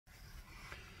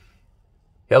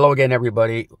Hello again,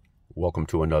 everybody. Welcome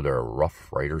to another Rough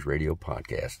Riders Radio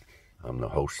podcast. I'm the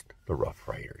host, the Rough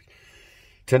Riders.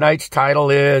 Tonight's title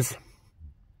is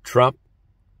Trump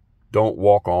Don't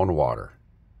Walk on Water,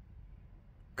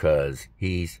 'cause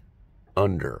he's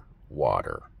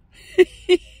underwater.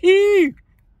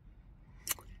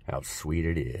 How sweet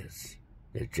it is,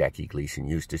 as Jackie Gleason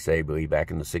used to say way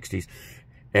back in the 60s.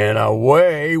 And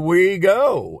away we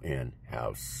go. And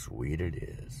how sweet it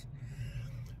is.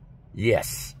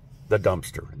 Yes, the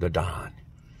dumpster, the Don,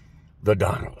 the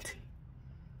Donald.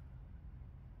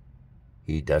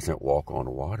 He doesn't walk on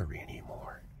water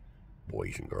anymore,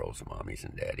 boys and girls, mommies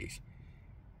and daddies.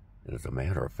 And as a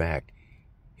matter of fact,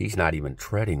 he's not even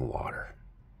treading water.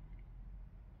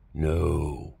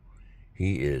 No,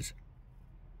 he is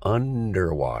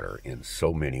underwater in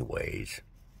so many ways,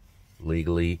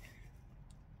 legally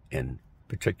and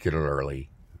particularly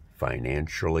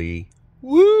financially.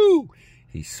 Woo!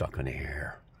 He's sucking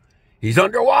air. He's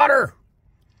underwater.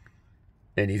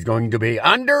 And he's going to be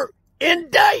under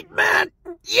indictment.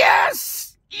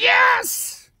 Yes!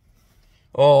 Yes!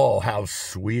 Oh, how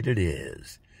sweet it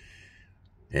is.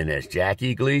 And as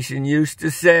Jackie Gleason used to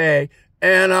say,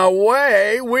 and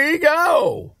away we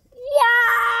go.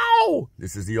 Wow!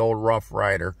 This is the old Rough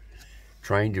Rider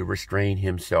trying to restrain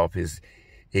himself, his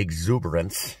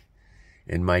exuberance,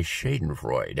 in my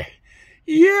schadenfreude.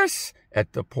 Yes,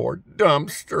 at the poor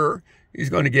dumpster.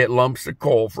 He's going to get lumps of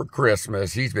coal for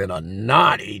Christmas. He's been a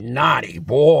naughty, naughty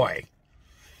boy.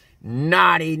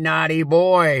 Naughty, naughty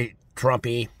boy,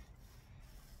 Trumpy.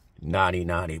 Naughty,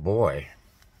 naughty boy.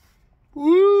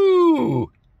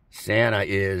 Woo! Santa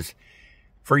is,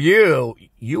 for you,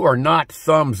 you are not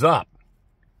thumbs up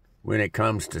when it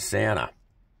comes to Santa.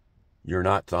 You're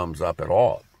not thumbs up at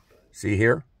all. See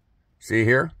here? See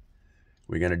here?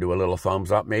 We're going to do a little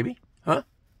thumbs up maybe? Huh?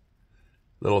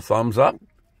 Little thumbs up?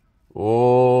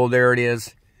 Oh, there it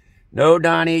is. No,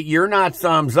 Donnie, you're not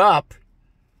thumbs up.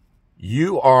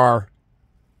 You are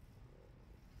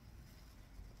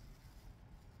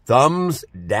thumbs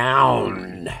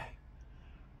down.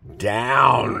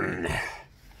 Down.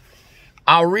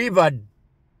 Arrivederci.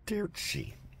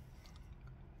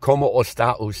 Como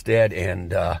está usted? And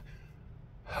das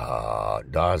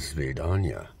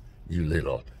vidanya. You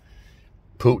little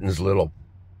Putin's little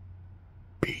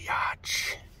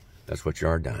biatch. That's what you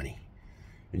are, Donnie.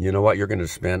 And you know what? You're going to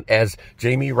spend, as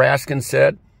Jamie Raskin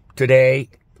said today,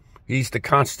 he's the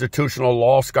constitutional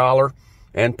law scholar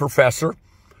and professor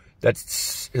that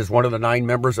is one of the 9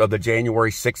 members of the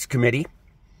January 6th committee,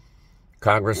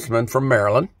 congressman from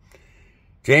Maryland.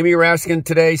 Jamie Raskin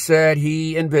today said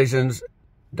he envisions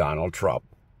Donald Trump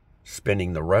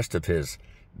spending the rest of his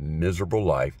miserable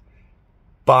life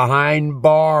behind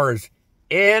bars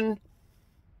in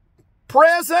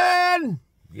prison.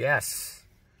 Yes.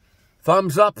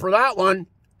 Thumbs up for that one.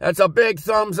 That's a big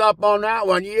thumbs up on that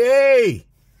one. Yay.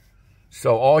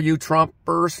 So all you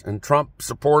Trumpers and Trump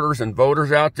supporters and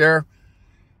voters out there,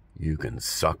 you can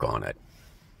suck on it.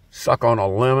 Suck on a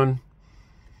lemon.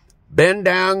 Bend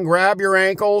down, grab your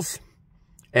ankles,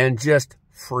 and just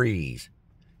freeze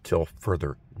till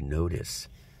further notice.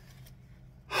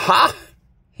 Ha!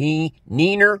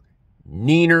 Neener.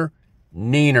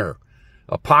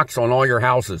 A pox on all your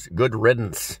houses. Good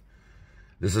riddance.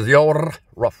 This is the old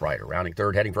Rough Rider, rounding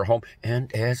third, heading for home.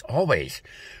 And as always,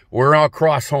 we're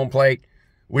across home plate.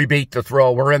 We beat the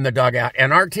throw. We're in the dugout.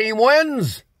 And our team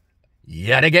wins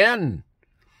yet again.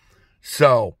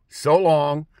 So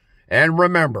long. And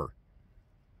remember,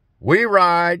 we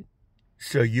ride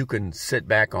so you can sit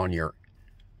back on your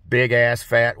big-ass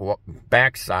fat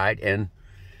backside and,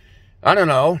 I don't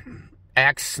know,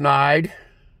 axe snide.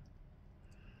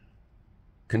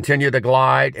 Continue to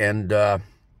glide and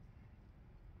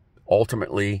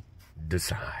ultimately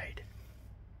decide.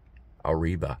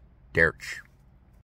 Arrivederci.